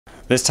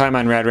This time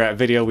on Rad Rat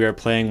Video, we are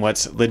playing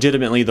what's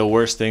legitimately the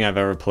worst thing I've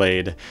ever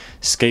played,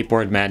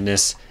 Skateboard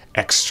Madness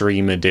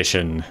Xtreme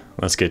Edition.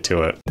 Let's get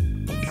to it.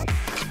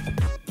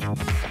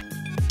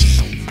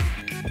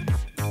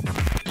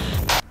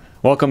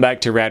 Welcome back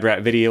to Rad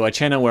Rat Video, a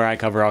channel where I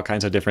cover all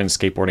kinds of different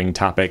skateboarding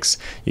topics.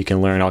 You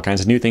can learn all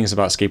kinds of new things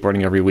about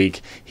skateboarding every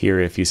week here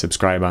if you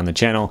subscribe on the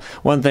channel.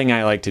 One thing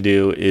I like to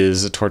do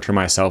is torture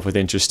myself with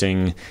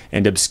interesting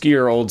and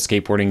obscure old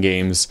skateboarding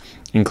games,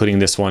 including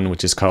this one,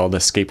 which is called the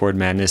Skateboard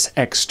Madness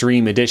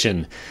Xtreme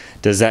Edition.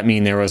 Does that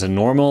mean there was a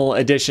normal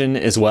edition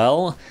as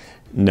well?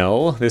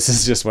 No, this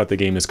is just what the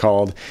game is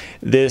called.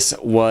 This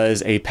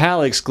was a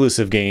PAL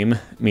exclusive game,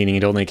 meaning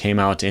it only came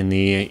out in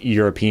the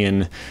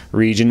European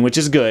region, which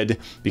is good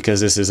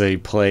because this is a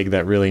plague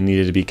that really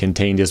needed to be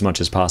contained as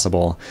much as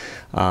possible.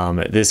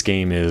 This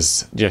game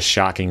is just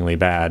shockingly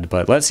bad,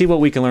 but let's see what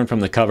we can learn from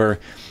the cover.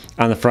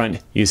 On the front,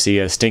 you see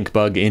a stink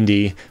bug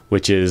indie,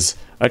 which is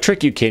a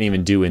trick you can't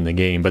even do in the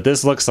game, but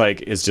this looks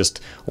like it's just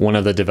one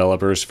of the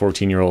developers'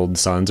 14-year-old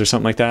sons or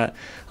something like that.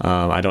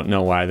 I don't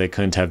know why they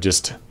couldn't have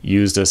just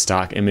used a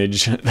stock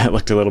image that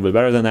looked a little bit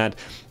better than that,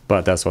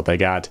 but that's what they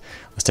got.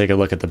 Let's take a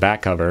look at the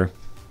back cover.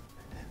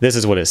 This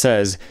is what it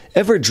says.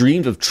 Ever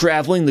dreamed of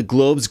traveling the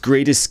globe's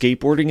greatest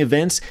skateboarding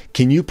events?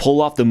 Can you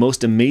pull off the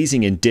most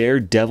amazing and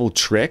daredevil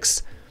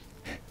tricks?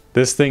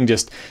 This thing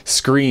just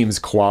screams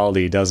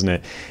quality, doesn't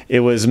it?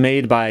 It was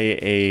made by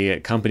a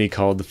company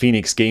called the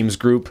Phoenix Games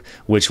Group,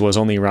 which was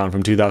only around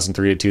from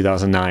 2003 to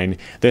 2009.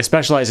 They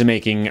specialize in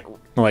making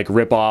like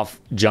rip-off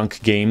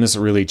junk games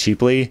really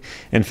cheaply.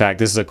 In fact,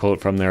 this is a quote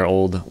from their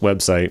old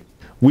website.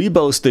 We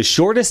boast the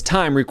shortest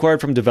time required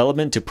from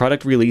development to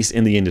product release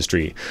in the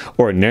industry.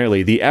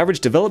 Ordinarily, the average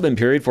development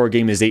period for a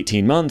game is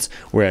 18 months,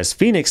 whereas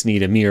Phoenix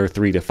need a mere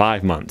 3 to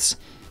 5 months.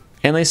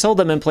 And they sold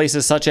them in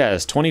places such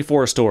as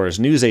 24 stores,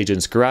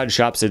 newsagents, garage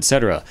shops,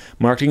 etc.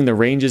 Marketing the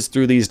ranges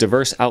through these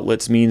diverse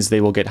outlets means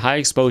they will get high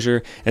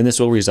exposure, and this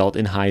will result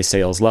in high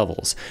sales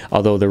levels.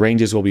 Although the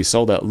ranges will be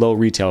sold at low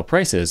retail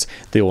prices,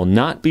 they will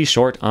not be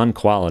short on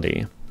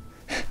quality.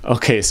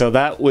 Okay, so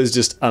that was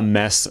just a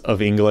mess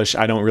of English.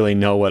 I don't really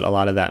know what a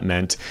lot of that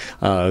meant.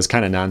 It was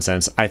kind of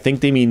nonsense. I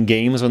think they mean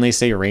games when they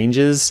say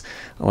ranges.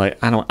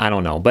 Like I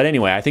don't know. But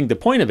anyway, I think the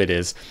point of it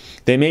is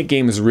they make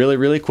games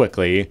really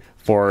quickly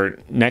for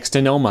next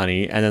to no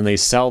money, and then they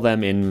sell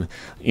them in,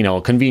 you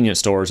know, convenience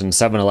stores and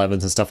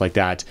 7-Elevens and stuff like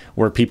that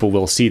where people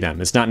will see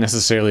them. It's not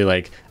necessarily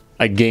like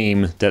a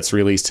game that's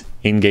released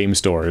in game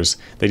stores.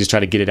 They just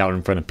try to get it out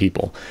in front of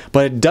people.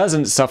 But it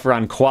doesn't suffer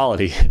on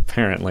quality,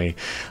 apparently.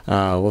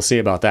 We'll see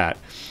about that.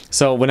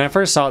 So when I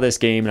first saw this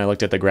game and I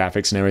looked at the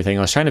graphics and everything,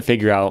 I was trying to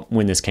figure out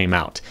when this came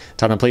out.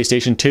 It's on the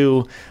PlayStation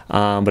 2,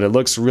 but it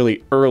looks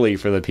really early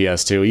for the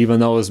PS2,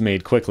 even though it was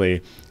made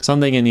quickly. So I'm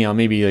thinking, you know,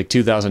 maybe like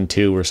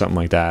 2002 or something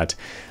like that.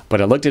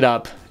 But I looked it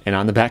up, and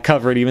on the back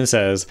cover it even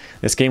says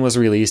this game was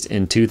released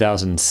in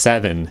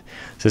 2007.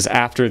 This is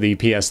after the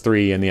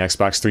PS3 and the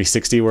Xbox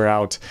 360 were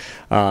out.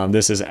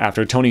 This is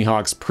after Tony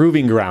Hawk's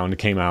Proving Ground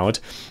came out.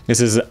 This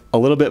is a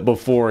little bit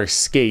before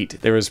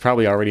Skate. There was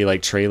probably already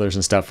like trailers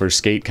and stuff for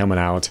Skate coming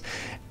out.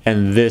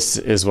 And this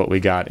is what we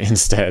got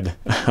instead.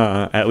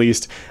 At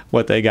least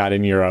what they got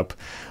in Europe.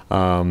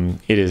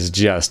 It is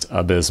just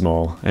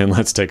abysmal. And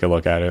let's take a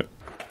look at it.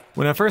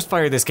 When I first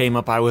fired this game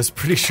up, I was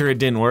pretty sure it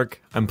didn't work.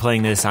 I'm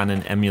playing this on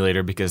an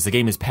emulator because the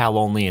game is PAL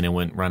only and it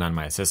wouldn't run on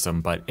my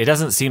system, but it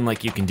doesn't seem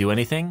like you can do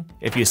anything.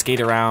 If you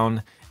skate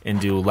around and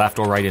do left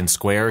or right and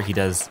square, he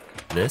does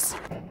this.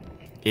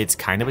 It's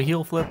kind of a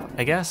heel flip,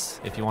 I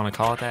guess, if you want to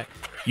call it that.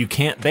 You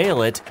can't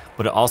bail it,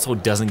 but it also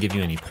doesn't give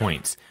you any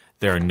points.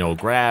 There are no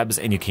grabs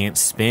and you can't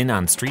spin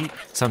on street.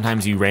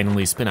 Sometimes you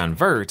randomly spin on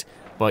vert,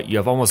 but you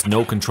have almost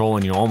no control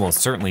and you almost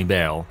certainly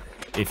bail.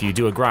 If you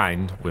do a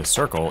grind with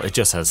circle, it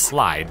just says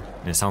slide,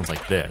 and it sounds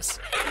like this.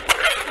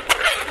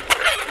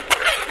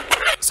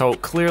 So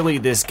clearly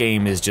this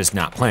game is just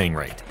not playing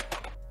right.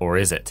 Or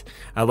is it?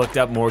 I looked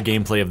up more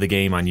gameplay of the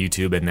game on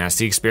YouTube, and that's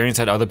the experience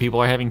that other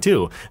people are having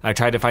too. I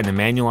tried to find the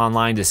manual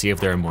online to see if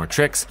there are more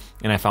tricks,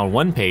 and I found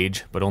one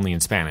page, but only in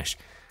Spanish.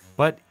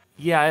 But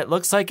yeah, it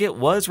looks like it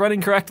was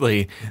running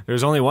correctly.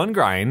 There's only one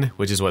grind,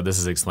 which is what this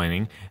is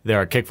explaining. There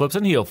are kickflips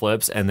and heel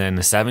flips, and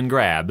then 7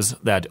 grabs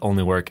that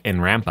only work in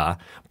rampa.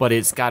 But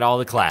it's got all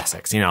the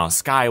classics, you know,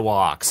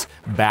 skywalks,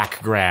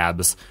 back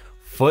grabs,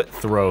 foot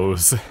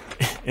throws,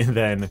 and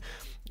then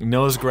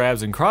nose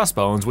grabs and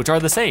crossbones, which are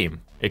the same,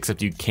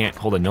 except you can't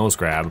hold a nose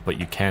grab, but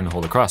you can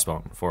hold a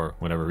crossbone for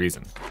whatever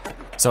reason.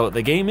 So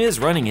the game is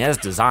running as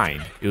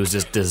designed. It was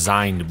just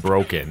designed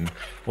broken.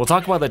 We'll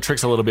talk about the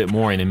tricks a little bit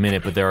more in a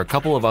minute, but there are a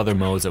couple of other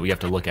modes that we have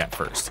to look at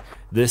first.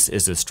 This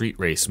is the street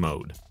race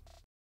mode.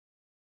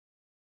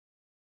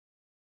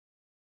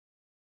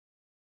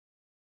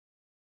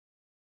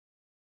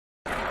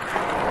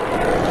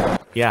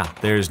 Yeah,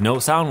 there's no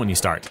sound when you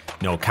start.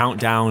 No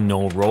countdown,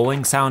 no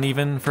rolling sound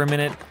even for a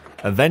minute.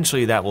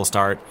 Eventually that will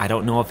start. I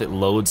don't know if it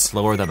loads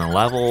slower than the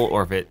level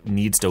or if it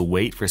needs to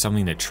wait for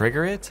something to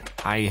trigger it.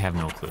 I have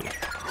no clue.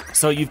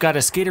 So you've got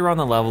to skate around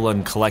the level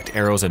and collect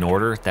arrows in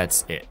order,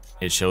 that's it.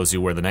 It shows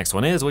you where the next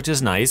one is, which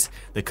is nice.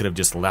 They could have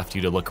just left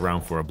you to look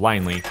around for it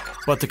blindly,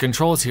 but the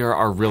controls here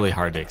are really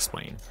hard to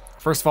explain.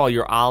 First of all,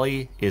 your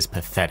ollie is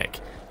pathetic.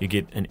 You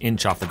get an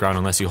inch off the ground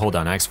unless you hold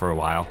down X for a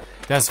while.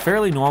 That's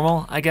fairly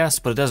normal, I guess,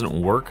 but it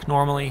doesn't work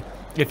normally.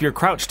 If you're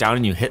crouched down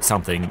and you hit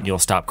something, you'll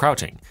stop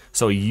crouching.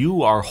 So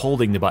you are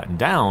holding the button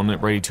down,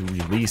 ready to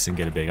release and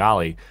get a big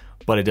ollie,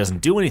 but it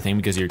doesn't do anything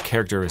because your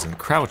character isn't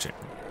crouching.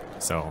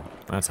 So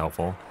that's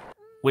helpful.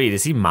 Wait,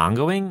 is he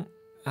mongoing?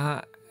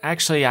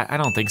 Actually, I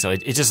don't think so.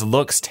 It just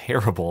looks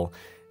terrible.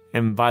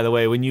 And by the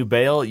way, when you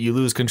bail, you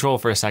lose control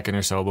for a second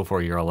or so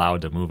before you're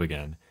allowed to move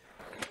again.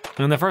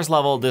 In the first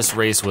level, this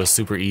race was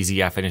super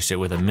easy. I finished it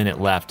with a minute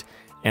left,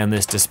 and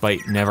this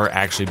despite never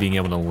actually being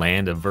able to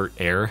land a vert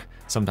air.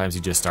 Sometimes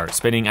you just start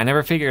spinning. I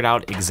never figured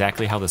out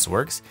exactly how this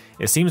works.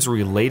 It seems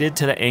related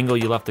to the angle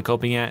you left the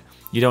coping at.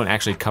 You don't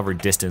actually cover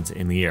distance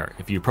in the air.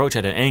 If you approach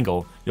at an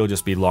angle, you'll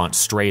just be launched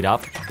straight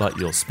up, but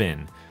you'll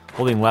spin.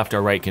 Holding left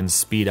or right can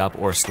speed up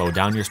or slow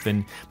down your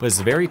spin, but it's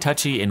very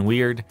touchy and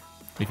weird.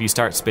 If you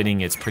start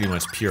spinning, it's pretty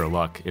much pure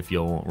luck if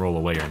you'll roll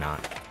away or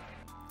not.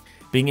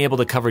 Being able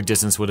to cover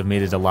distance would have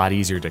made it a lot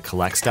easier to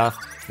collect stuff,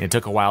 and it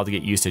took a while to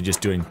get used to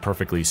just doing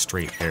perfectly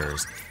straight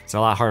airs. It's a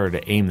lot harder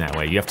to aim that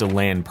way. You have to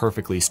land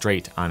perfectly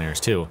straight on airs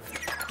too.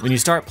 When you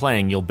start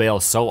playing, you'll bail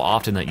so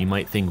often that you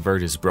might think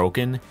vert is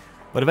broken,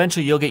 but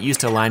eventually you'll get used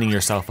to lining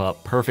yourself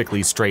up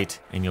perfectly straight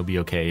and you'll be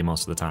okay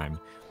most of the time.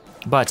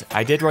 But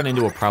I did run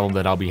into a problem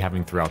that I'll be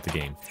having throughout the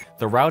game.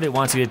 The route it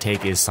wants you to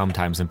take is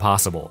sometimes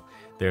impossible.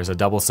 There's a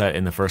double set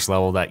in the first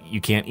level that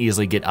you can't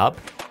easily get up.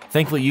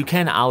 Thankfully, you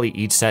can ollie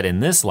each set in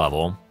this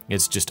level.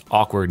 It's just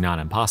awkward, not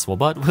impossible,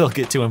 but we'll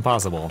get to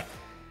impossible.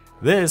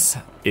 This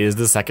is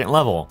the second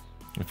level.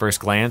 At first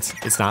glance,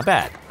 it's not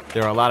bad.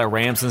 There are a lot of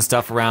ramps and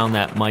stuff around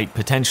that might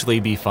potentially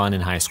be fun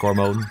in high score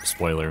mode.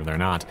 Spoiler, they're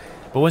not.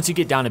 But once you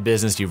get down to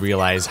business, you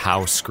realize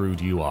how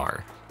screwed you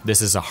are.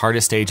 This is the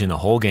hardest stage in the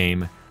whole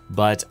game,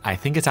 but I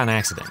think it's on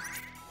accident.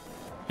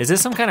 Is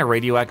this some kind of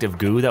radioactive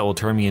goo that will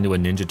turn me into a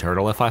Ninja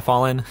Turtle if I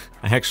fall in?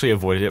 I actually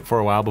avoided it for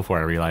a while before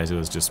I realized it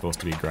was just supposed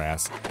to be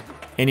grass.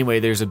 Anyway,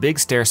 there's a big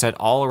stair set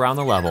all around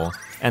the level,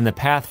 and the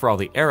path for all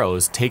the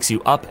arrows takes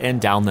you up and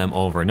down them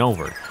over and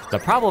over. The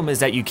problem is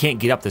that you can't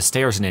get up the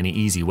stairs in any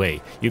easy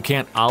way. You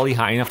can't ollie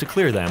high enough to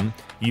clear them.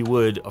 You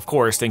would, of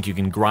course, think you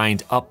can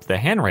grind up the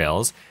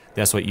handrails.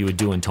 That's what you would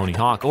do in Tony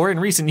Hawk, or in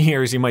recent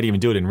years, you might even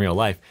do it in real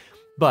life.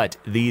 But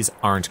these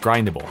aren't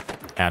grindable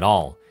at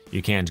all.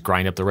 You can't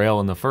grind up the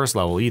rail in the first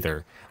level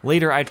either.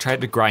 Later, I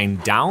tried to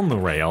grind down the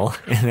rail,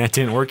 and that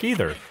didn't work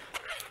either.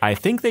 I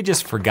think they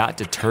just forgot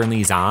to turn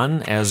these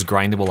on as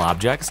grindable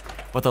objects,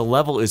 but the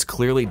level is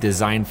clearly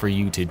designed for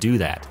you to do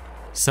that.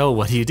 So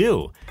what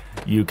do?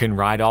 You can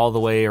ride all the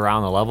way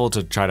around the level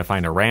to try to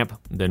find a ramp,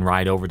 then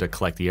ride over to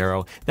collect the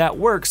arrow. That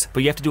works,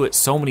 but you have to do it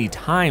so many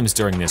times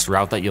during this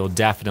route that you'll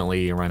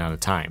definitely run out of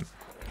time.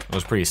 I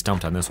was pretty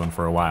stumped on this one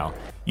for a while.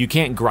 You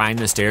can't grind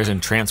the stairs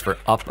and transfer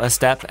up a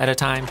step at a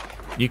time.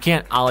 You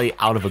can't ollie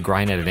out of a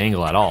grind at an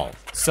angle at all.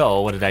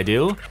 So what did I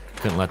do?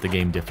 Couldn't let the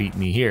game defeat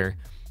me here.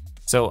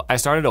 So I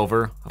started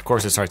over. Of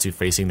course it starts you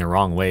facing the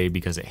wrong way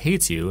because it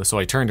hates you. So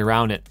I turned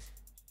around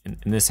and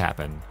this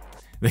happened.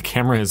 The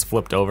camera is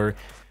flipped over.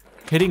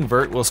 Hitting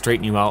vert will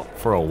straighten you out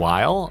for a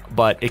while,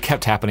 but it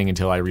kept happening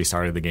until I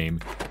restarted the game.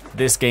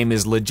 This game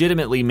is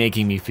legitimately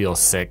making me feel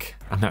sick.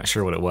 I'm not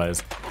sure what it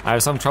was. I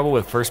have some trouble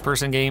with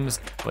first-person games,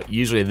 but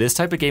usually this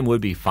type of game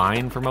would be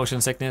fine for motion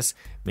sickness.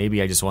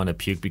 Maybe I just want to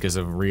puke because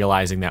of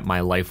realizing that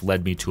my life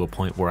led me to a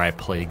point where I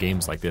play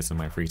games like this in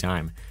my free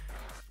time.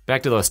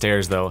 Back to those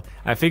stairs though,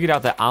 I figured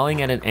out that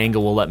ollieing at an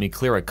angle will let me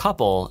clear a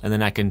couple, and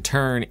then I can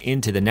turn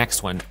into the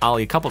next one,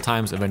 ollie a couple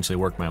times, eventually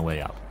work my way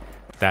up.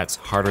 That's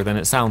harder than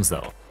it sounds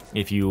though.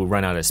 If you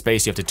run out of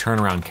space, you have to turn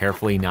around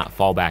carefully, not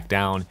fall back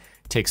down.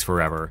 It takes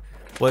forever.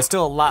 Well, it's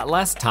still a lot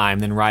less time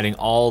than riding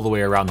all the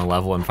way around the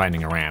level and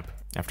finding a ramp.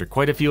 After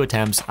quite a few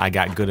attempts, I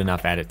got good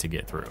enough at it to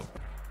get through.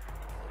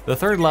 The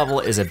third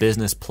level is a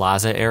business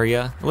plaza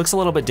area. It looks a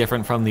little bit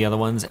different from the other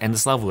ones, and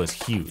this level is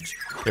huge.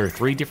 There are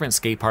 3 different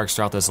skate parks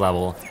throughout this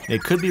level.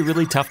 It could be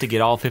really tough to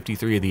get all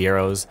 53 of the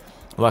arrows.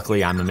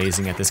 Luckily, I'm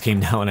amazing at this game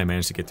now, and I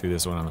managed to get through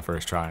this one on the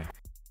first try.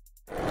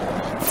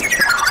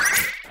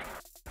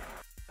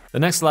 The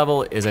next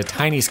level is a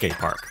tiny skate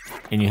park,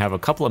 and you have a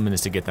couple of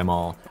minutes to get them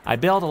all. I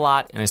bailed a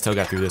lot, and I still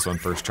got through this one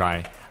first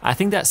try. I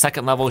think that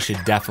second level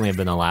should definitely have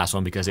been the last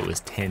one because it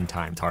was 10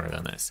 times harder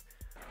than this.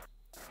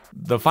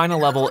 The final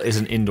level is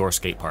an indoor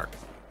skate park.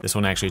 This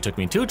one actually took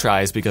me 2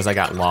 tries because I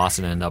got lost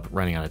and ended up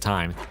running out of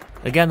time.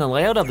 Again, the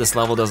layout of this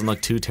level doesn't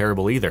look too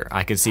terrible either.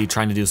 I could see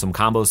trying to do some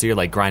combos here,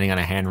 like grinding on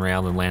a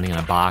handrail and landing on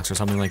a box or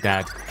something like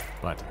that,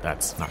 but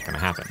that's not gonna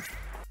happen.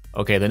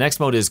 Okay, the next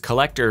mode is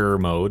Collector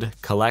mode,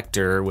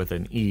 Collector with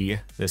an E.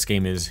 This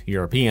game is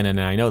European,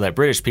 and I know that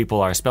British people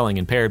are spelling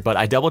impaired, but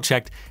I double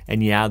checked,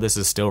 and yeah, this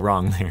is still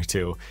wrong there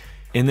too.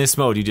 In this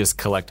mode, you just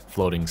collect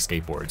floating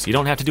skateboards. You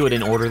don't have to do it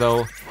in order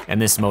though,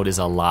 and this mode is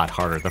a lot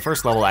harder. The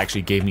first level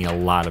actually gave me a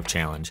lot of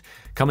challenge.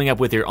 Coming up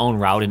with your own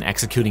route and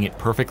executing it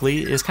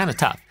perfectly is kind of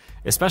tough.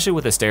 especially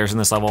with the stairs in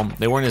this level.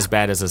 They weren't as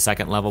bad as the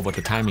second level, but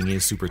the timing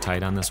is super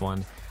tight on this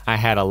one. I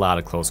had a lot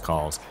of close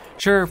calls.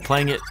 Sure,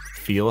 playing it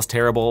feels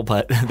terrible,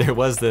 but there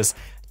was this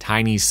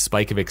tiny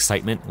spike of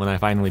excitement when I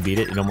finally beat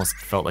it. It almost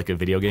felt like a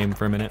video game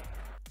for a minute.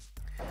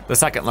 The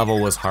second level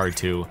was hard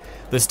too.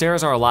 The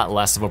stairs are a lot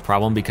less of a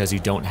problem because you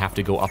don't have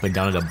to go up and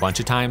down it a bunch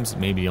of times,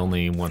 maybe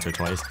only once or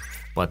twice.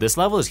 But this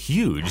level is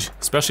huge,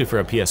 especially for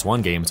a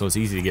PS1 game, so it's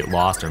easy to get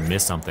lost or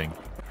miss something.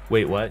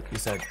 Wait, what? You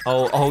said,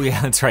 oh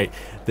yeah, that's right.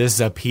 This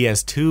is a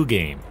PS2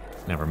 game.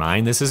 Never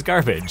mind, this is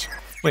garbage.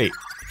 Wait,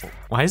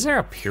 why is there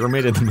a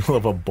pyramid in the middle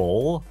of a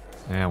bowl?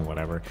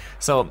 Whatever.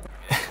 So,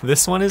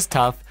 this one is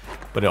tough,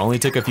 but it only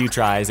took a few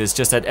tries. It's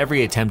just that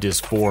every attempt is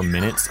 4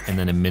 minutes and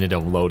then a minute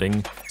of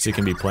loading, so you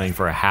can be playing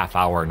for a half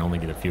hour and only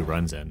get a few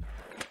runs in.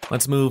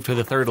 Let's move to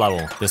the third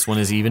level. This one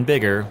is even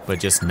bigger, but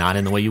just not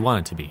in the way you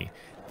want it to be.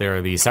 There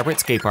are these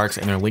separate skate parks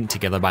and they're linked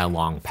together by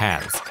long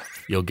paths.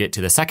 You'll get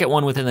to the second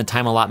one within the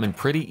time allotment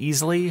pretty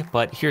easily,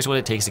 but here's what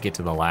it takes to get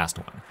to the last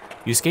one.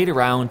 You skate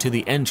around to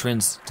the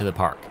entrance to the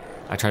park.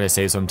 I try to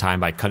save some time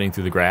by cutting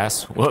through the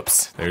grass.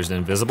 Whoops, there's an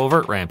invisible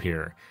vert ramp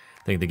here.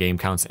 I think the game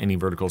counts any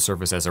vertical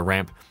surface as a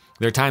ramp.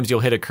 There are times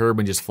you'll hit a curb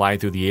and just fly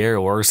through the air,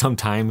 or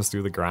sometimes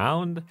through the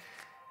ground.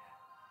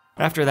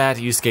 After that,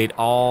 you skate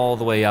all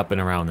the way up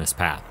and around this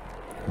path.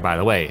 By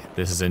the way,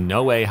 this is in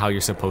no way how you're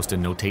supposed to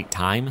notate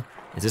time.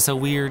 Is this a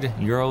weird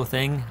Euro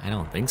thing? I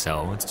don't think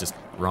so. It's just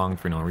wrong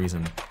for no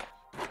reason.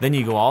 Then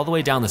you go all the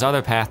way down this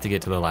other path to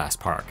get to the last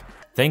park.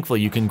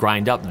 Thankfully, you can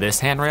grind up this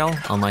handrail,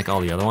 unlike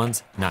all the other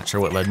ones. Not sure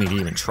what led me to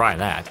even try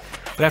that.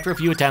 But after a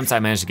few attempts, I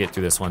managed to get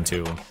through this one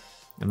too.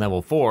 And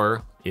level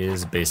 4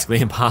 is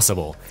basically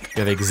impossible. You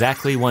have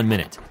exactly 1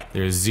 minute.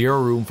 There's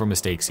zero room for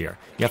mistakes here.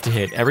 You have to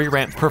hit every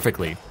ramp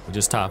perfectly, which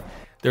is tough.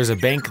 There's a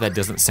bank that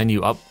doesn't send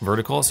you up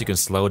vertical, so you can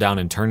slow down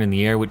and turn in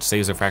the air, which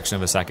saves a fraction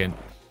of a second.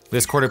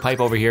 This quarter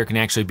pipe over here can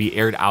actually be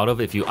aired out of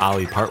if you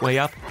ollie partway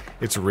up.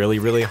 It's really,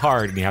 really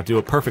hard and you have to do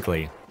it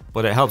perfectly,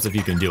 but it helps if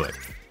you can do it.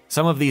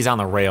 Some of these on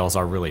the rails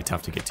are really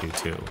tough to get to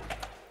too.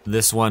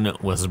 This one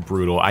was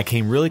brutal. I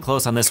came really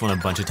close on this one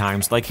a bunch of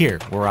times, like here,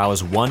 where I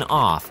was 1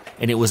 off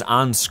and it was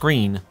on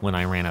screen when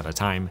I ran out of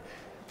time.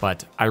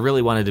 But I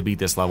really wanted to beat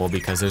this level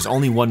because there's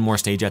only one more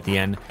stage at the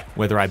end.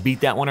 Whether I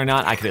beat that one or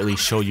not, I could at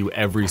least show you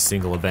every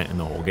single event in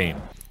the whole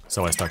game.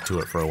 So I stuck to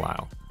it for a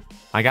while.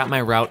 I got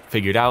my route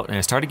figured out and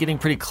I started getting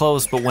pretty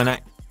close, but when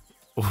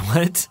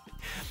what?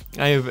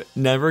 I have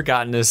never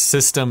gotten a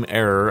system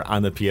error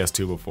on the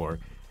PS2 before.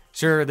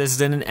 Sure, this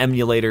is in an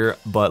emulator,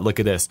 but look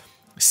at this.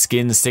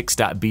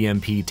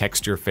 Skin6.bmp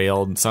texture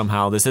failed.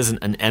 Somehow this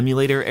isn't an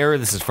emulator error,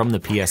 this is from the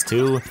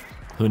PS2.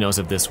 Who knows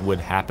if this would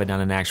happen on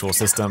an actual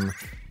system?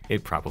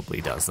 It probably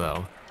does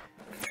though.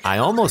 I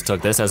almost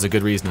took this as a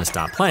good reason to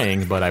stop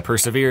playing, but I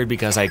persevered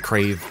because I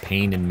crave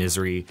pain and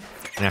misery,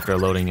 and after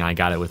loading I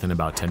got it within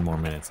about 10 more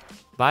minutes.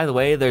 By the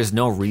way, there's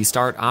no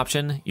restart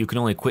option. You can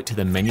only quit to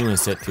the menu and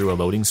sit through a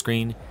loading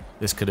screen.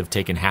 This could have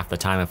taken half the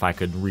time if I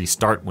could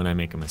restart when I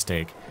make a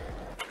mistake.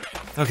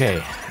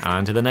 Okay,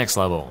 on to the next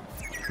level.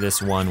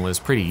 This one was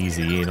pretty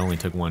easy, it only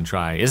took 1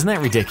 try. Isn't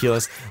that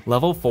ridiculous?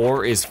 Level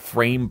 4 is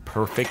frame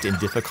perfect in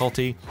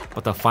difficulty,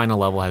 but the final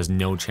level has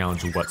no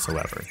challenge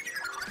whatsoever.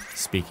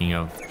 Speaking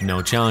of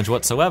no challenge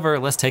whatsoever,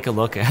 let's take a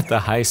look at the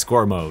high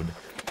score mode.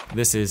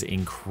 This is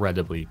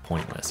incredibly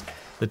pointless.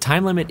 The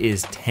time limit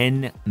is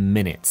 10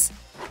 minutes.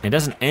 It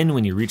doesn't end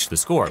when you reach the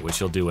score, which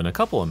you'll do in a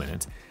couple of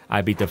minutes.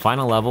 I beat the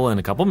final level in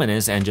a couple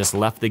minutes and just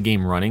left the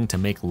game running to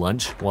make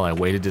lunch while I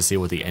waited to see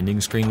what the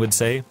ending screen would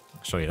say.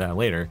 I'll show you that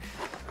later.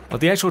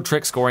 But the actual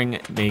trick scoring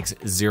makes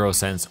 0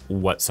 sense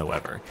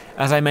whatsoever.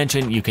 As I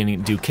mentioned, you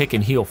can do kick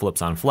and heel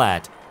flips on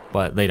flat,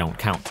 but they don't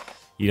count.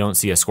 You don't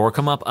see a score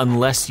come up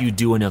unless you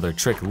do another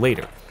trick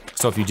later.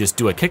 So if you just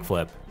do a kick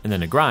flip and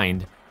then a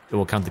grind, it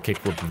will count the kick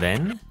flip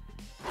then?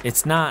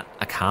 It's not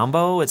a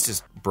combo, it's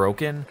just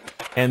broken.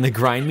 And the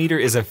grind meter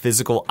is a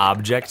physical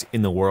object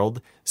in the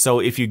world. So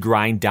if you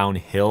grind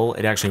downhill,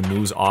 it actually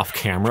moves off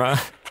camera,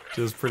 which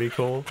is pretty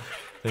cool.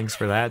 Thanks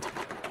for that.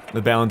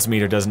 The balance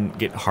meter doesn't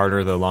get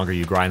harder the longer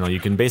you grind though.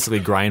 You can basically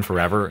grind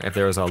forever. If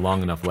there's a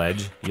long enough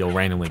ledge, you'll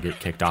randomly get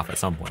kicked off at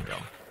some point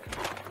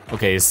though.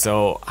 Okay,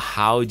 so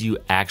how do you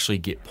actually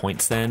get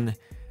points then?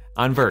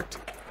 On vert,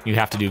 you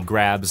have to do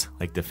grabs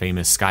like the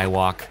famous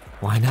skywalk.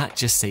 Why not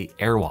just say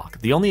airwalk?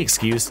 The only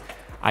excuse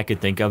I could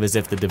think of is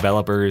if the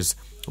developers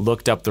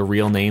looked up the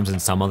real names in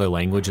some other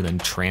language and then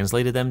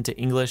translated them to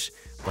English,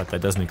 but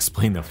that doesn't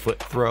explain the foot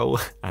throw.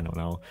 I don't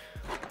know.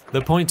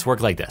 The points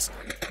work like this.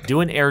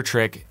 Do an air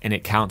trick and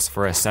it counts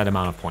for a set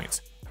amount of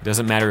points. It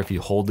doesn't matter if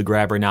you hold the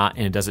grab or not,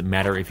 and it doesn't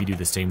matter if you do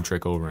the same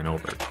trick over and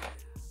over.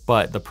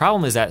 But the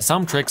problem is that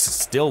some tricks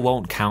still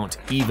won't count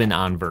even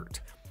on vert.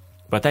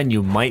 But then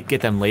you might get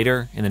them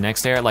later in the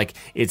next air, like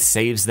it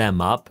saves them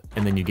up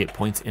and then you get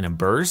points in a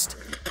burst.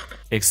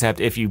 Except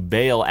if you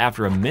bail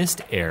after a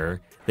missed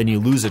air, then you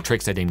lose the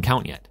tricks that didn't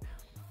count yet.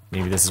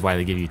 Maybe this is why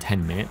they give you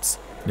 10 minutes.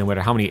 No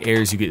matter how many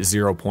airs you get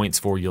 0 points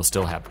for, you'll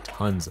still have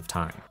tons of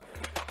time.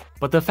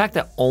 But the fact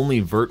that only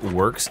vert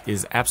works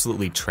is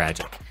absolutely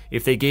tragic.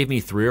 If they gave me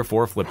 3 or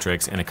 4 flip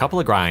tricks and a couple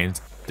of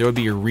grinds, there would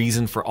be a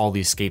reason for all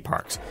these skate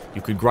parks.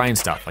 You could grind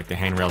stuff like the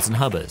handrails and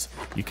hubbas.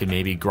 You could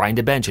maybe grind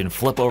a bench and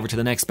flip over to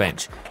the next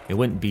bench. It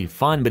wouldn't be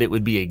fun, but it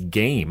would be a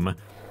game.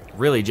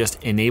 Really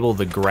just enable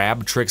the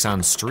grab tricks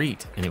on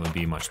street and it would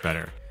be much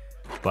better.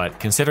 But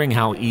considering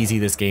how easy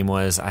this game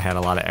was, I had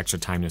a lot of extra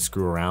time to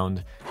screw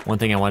around. One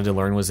thing I wanted to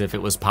learn was if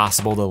it was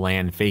possible to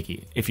land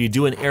fakie. If you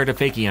do an air to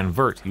fakie on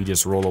vert, you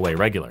just roll away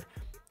regular.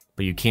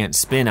 But you can't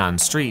spin on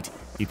street,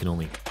 you can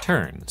only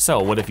turn.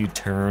 So what if you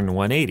turn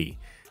 180?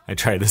 I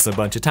tried this a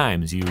bunch of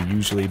times. You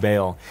usually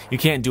bail. You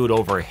can't do it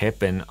over a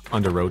hip and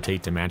under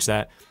rotate to match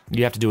that.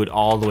 You have to do it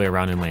all the way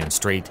around and land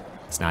straight.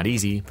 It's not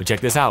easy, but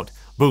check this out.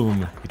 Boom,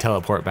 you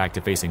teleport back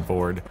to facing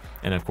forward,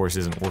 and of course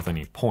isn't worth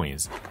any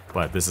points.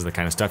 But this is the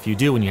kind of stuff you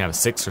do when you have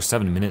 6 or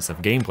 7 minutes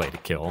of gameplay to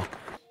kill.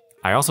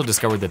 I also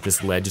discovered that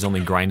this ledge is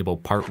only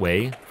grindable part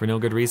way for no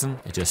good reason.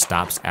 It just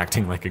stops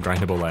acting like a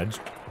grindable ledge.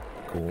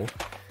 Cool.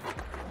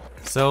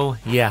 So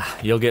yeah,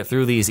 you'll get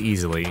through these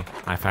easily.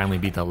 I finally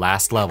beat the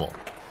last level.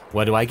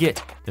 What do I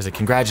get? Does it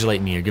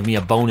congratulate me or give me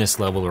a bonus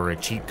level or a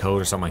cheat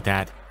code or something like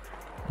that?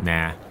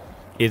 Nah.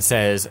 It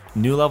says,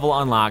 new level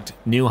unlocked,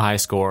 new high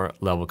score,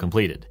 level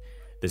completed.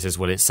 This is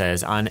what it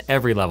says on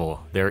every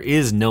level. There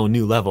is no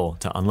new level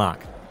to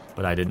unlock.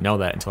 But I didn't know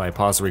that until I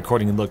paused the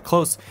recording and looked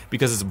close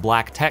because it's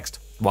black text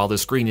while the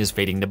screen is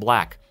fading to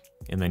black.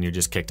 And then you're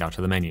just kicked out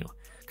to the menu.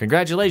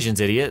 Congratulations,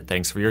 idiot.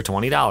 Thanks for your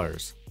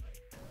 $20.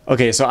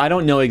 Okay, so I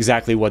don't know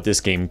exactly what this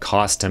game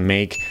costs to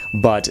make,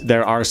 but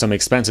there are some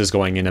expenses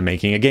going into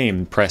making a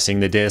game, pressing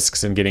the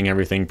discs and getting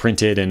everything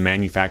printed and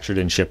manufactured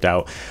and shipped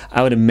out.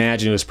 I would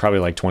imagine it was probably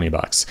like 20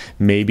 bucks,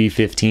 maybe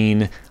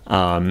 15,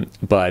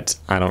 but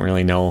I don't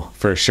really know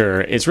for sure.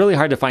 It's really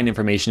hard to find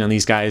information on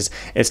these guys.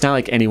 It's not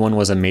like anyone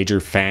was a major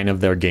fan of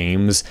their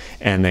games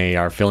and they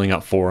are filling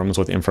up forums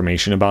with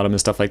information about them and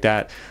stuff like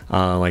that.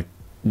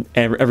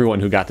 Everyone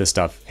who got this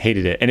stuff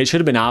hated it, and it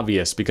should have been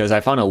obvious because I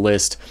found a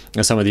list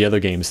of some of the other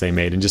games they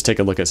made, and just take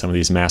a look at some of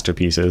these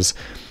masterpieces.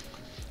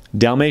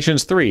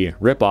 Dalmatians 3,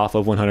 ripoff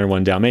of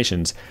 101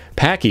 Dalmatians.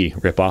 Packy,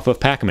 ripoff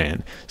of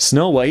Pac-Man.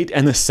 Snow White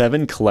and the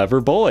 7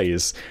 Clever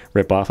Boys,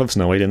 ripoff of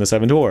Snow White and the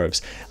 7 Dwarves.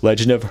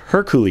 Legend of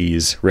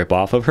Hercules,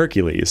 ripoff of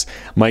Hercules.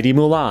 Mighty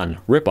Mulan,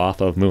 ripoff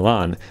of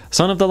Mulan.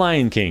 Son of the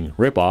Lion King,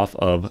 ripoff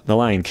of The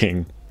Lion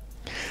King.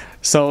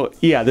 So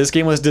yeah, this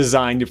game was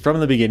designed from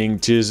the beginning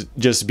to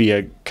just be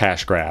a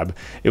cash grab.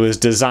 It was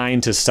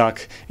designed to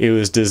suck. It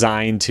was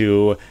designed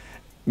to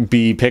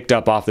be picked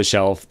up off the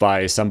shelf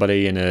by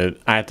somebody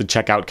at the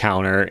checkout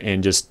counter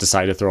and just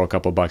decide to throw a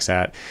couple bucks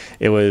at.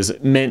 It was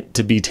meant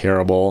to be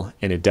terrible,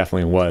 and it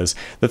definitely was.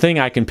 The thing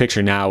I can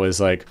picture now is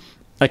like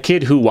a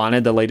kid who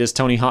wanted the latest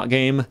Tony Hawk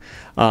game,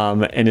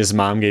 and his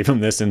mom gave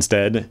him this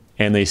instead,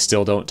 and they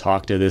still don't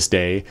talk to this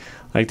day.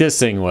 Like, this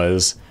thing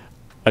was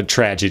a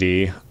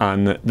tragedy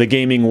on the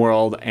gaming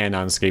world and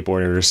on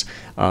skateboarders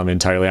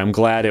entirely. I'm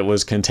glad it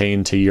was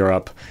contained to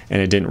Europe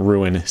and it didn't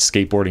ruin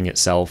skateboarding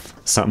itself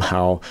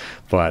somehow.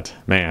 But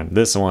man,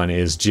 this one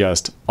is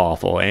just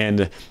awful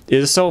and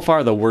is so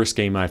far the worst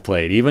game I've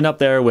played. Even up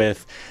there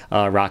with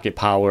Rocket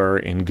Power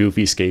and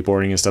Goofy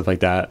Skateboarding and stuff like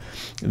that,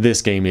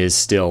 this game is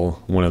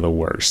still one of the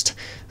worst.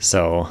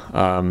 So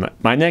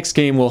my next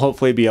game will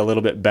hopefully be a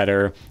little bit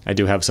better. I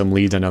do have some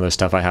leads on other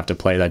stuff I have to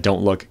play that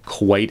don't look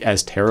quite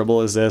as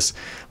terrible as this,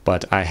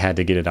 but I had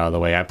to get it out of the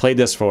way. I played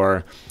this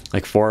for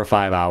like 4 or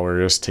 5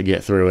 hours to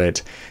get through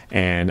it,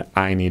 and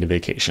I need a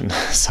vacation.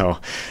 So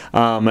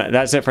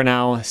that's it for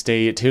now.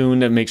 Stay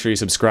tuned and make sure you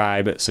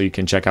subscribe so you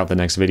can check out the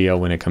next video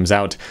when it comes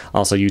out.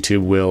 Also,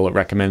 YouTube will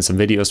recommend some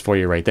videos for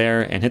you right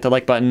there, and hit the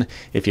like button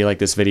if you like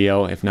this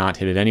video. If not,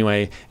 hit it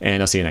anyway,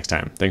 and I'll see you next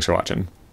time. Thanks for watching.